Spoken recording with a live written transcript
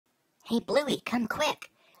Hey Bluey, come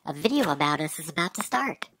quick. A video about us is about to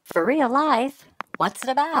start. For real life? What's it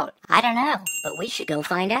about? I don't know, but we should go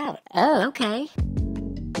find out. Oh, okay.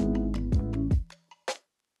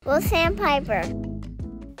 Will Sandpiper.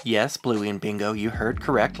 Yes, Bluey and Bingo, you heard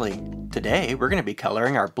correctly. Today, we're going to be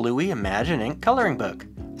coloring our Bluey Imagine Ink coloring book.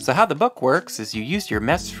 So how the book works is you use your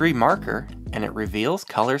mess-free marker, and it reveals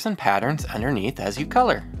colors and patterns underneath as you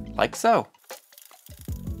color, like so.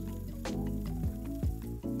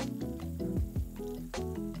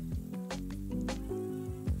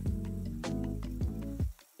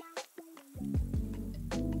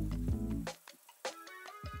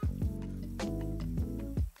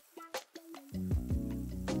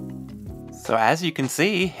 So as you can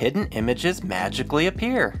see, hidden images magically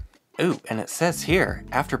appear. Ooh, and it says here,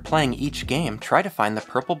 after playing each game, try to find the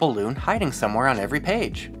purple balloon hiding somewhere on every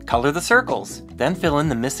page. Color the circles, then fill in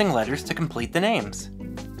the missing letters to complete the names.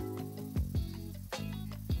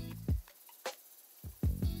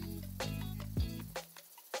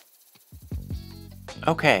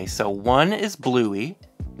 Okay, so 1 is Bluey,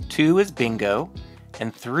 2 is Bingo,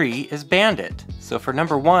 and 3 is Bandit. So for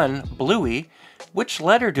number 1, Bluey, which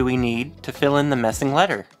letter do we need to fill in the missing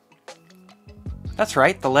letter? That's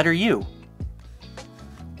right, the letter U.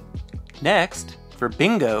 Next, for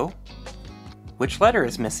Bingo, which letter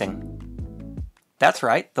is missing? That's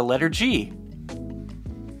right, the letter G.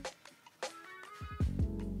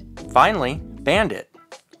 Finally, Bandit,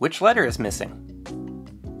 which letter is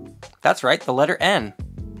missing? That's right, the letter N.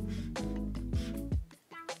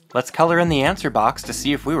 Let's color in the answer box to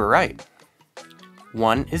see if we were right.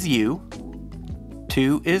 1 is U,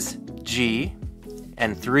 2 is G,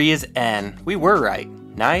 and 3 is N. We were right.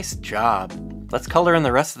 Nice job. Let's color in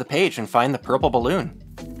the rest of the page and find the purple balloon.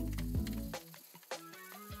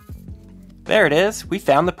 There it is. We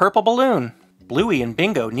found the purple balloon. Bluey and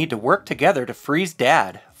Bingo need to work together to freeze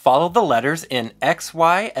Dad. Follow the letters in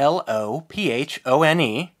XYLOPHONE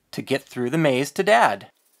to get through the maze to Dad.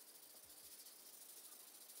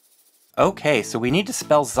 Okay, so we need to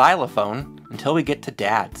spell xylophone until we get to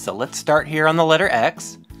Dad. So let's start here on the letter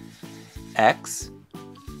X. X,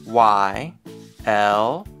 Y,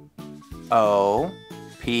 L, O,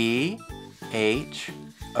 P, H,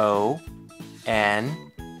 O,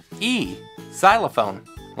 N, E. Xylophone.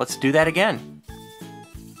 Let's do that again.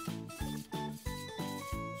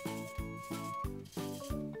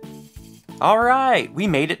 All right, we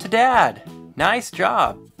made it to Dad. Nice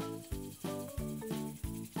job.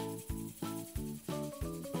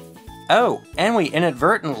 Oh, and we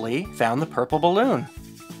inadvertently found the purple balloon.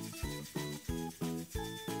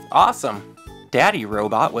 Awesome! Daddy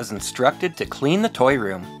Robot was instructed to clean the toy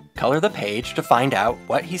room. Color the page to find out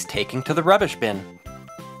what he's taking to the rubbish bin.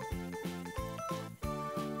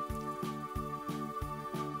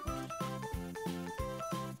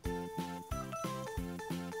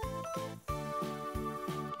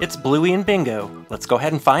 It's Bluey and Bingo. Let's go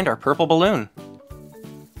ahead and find our purple balloon.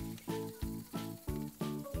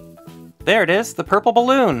 There it is, the purple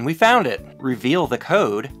balloon. We found it. Reveal the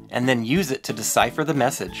code, and then use it to decipher the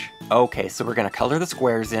message. Okay, so we're going to color the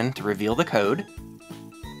squares in to reveal the code.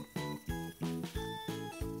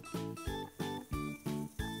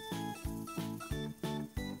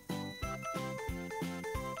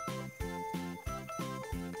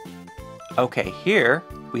 Okay, here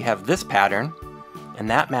we have this pattern, and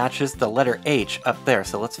that matches the letter H up there.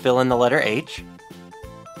 So let's fill in the letter H.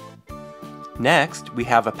 Next, we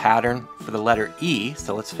have a pattern for the letter E,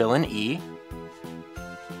 so let's fill in E.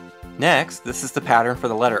 Next, this is the pattern for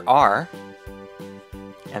the letter R.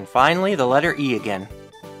 And finally, the letter E again.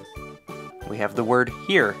 We have the word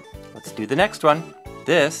here. Let's do the next one.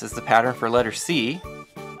 This is the pattern for letter C.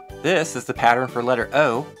 This is the pattern for letter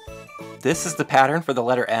O. This is the pattern for the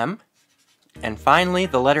letter M. And finally,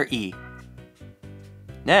 the letter E.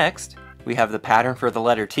 Next, we have the pattern for the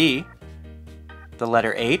letter T, the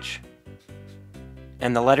letter H,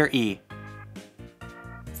 and the letter E.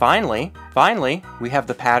 Finally, we have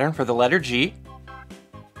the pattern for the letter G,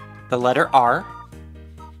 the letter R,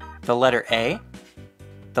 the letter A,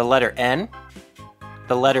 the letter N,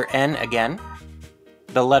 the letter N again,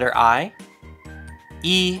 the letter I,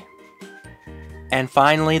 E, and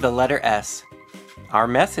finally the letter S. Our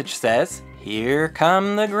message says, "Here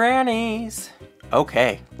come the grannies."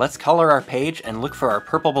 Okay, let's color our page and look for our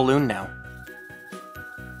purple balloon now.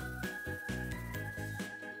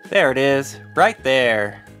 There it is, right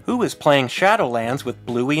there. Who is playing Shadowlands with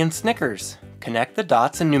Bluey and Snickers? Connect the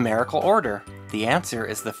dots in numerical order. The answer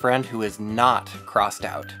is the friend who is not crossed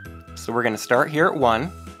out. So we're going to start here at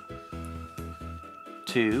 1,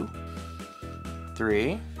 2,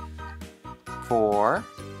 3, 4,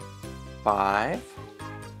 5,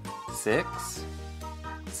 6,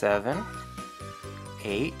 7,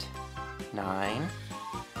 8, 9,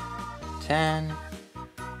 10,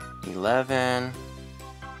 11,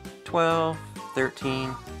 12,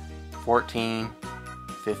 13, 14,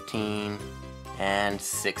 15, and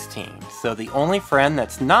 16. So the only friend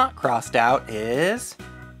that's not crossed out is,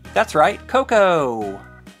 that's right, Coco.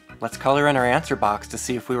 Let's color in our answer box to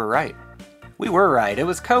see if we were right. We were right, it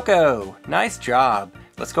was Coco. Nice job.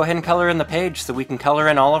 Let's go ahead and color in the page so we can color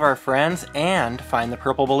in all of our friends and find the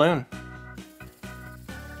purple balloon.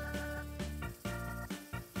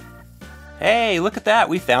 Hey, look at that,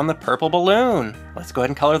 we found the purple balloon. Let's go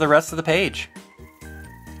ahead and color the rest of the page.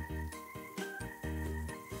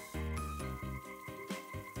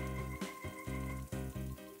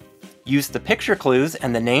 Use the picture clues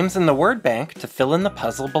and the names in the word bank to fill in the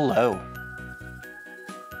puzzle below.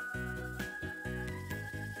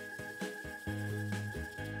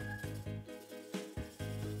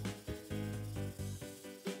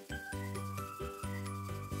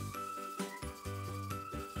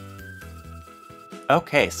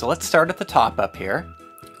 Okay, so let's start at the top up here.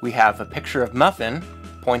 We have a picture of Muffin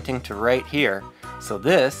pointing to right here. So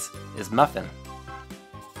this is Muffin.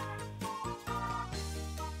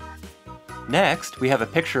 Next, we have a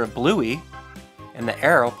picture of Bluey and the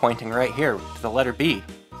arrow pointing right here to the letter B.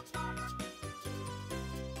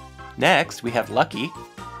 Next, we have Lucky.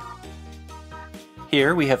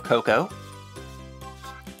 Here we have Coco.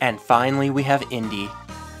 And finally, we have Indy.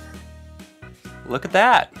 Look at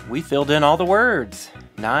that! We filled in all the words.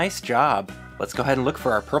 Nice job. Let's go ahead and look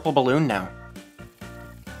for our purple balloon now.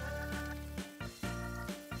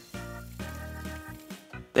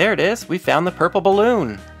 There it is, we found the purple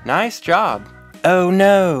balloon. Nice job. Oh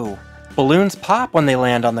no! Balloons pop when they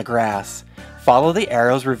land on the grass. Follow the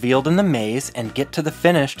arrows revealed in the maze and get to the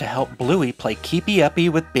finish to help Bluey play Keepy Uppy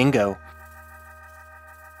with Bingo.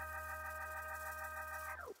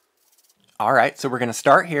 Alright, so we're going to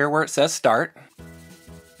start here where it says start.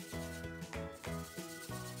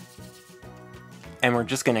 And we're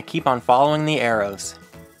just going to keep on following the arrows.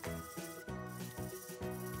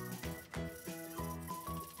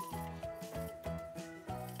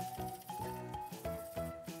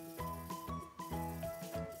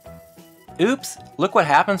 Oops! Look what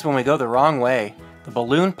happens when we go the wrong way. The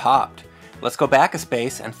balloon popped. Let's go back a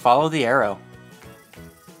space and follow the arrow.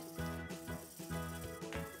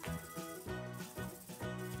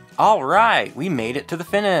 Alright, we made it to the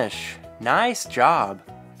finish. Nice job.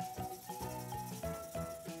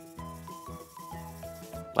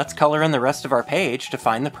 Let's color in the rest of our page to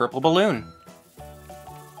find the purple balloon.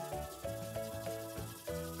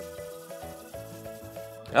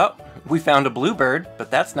 Oh, we found a bluebird,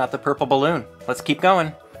 but that's not the purple balloon. Let's keep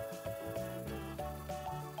going.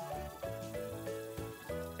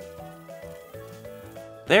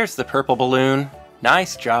 There's the purple balloon.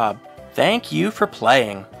 Nice job. Thank you for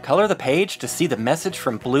playing. Color the page to see the message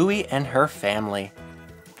from Bluey and her family.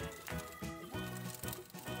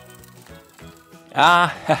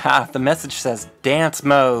 Ah, haha, the message says dance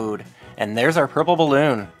mode. And there's our purple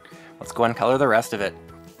balloon. Let's go and color the rest of it.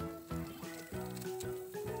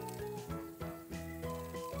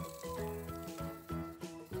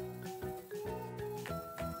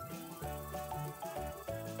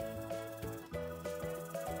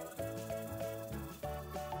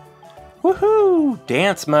 Woohoo!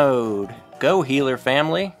 Dance mode! Go Healer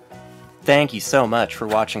family! Thank you so much for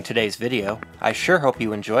watching today's video. I sure hope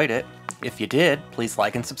you enjoyed it. If you did, please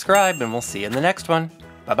like and subscribe, and we'll see you in the next one.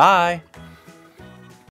 Bye-bye!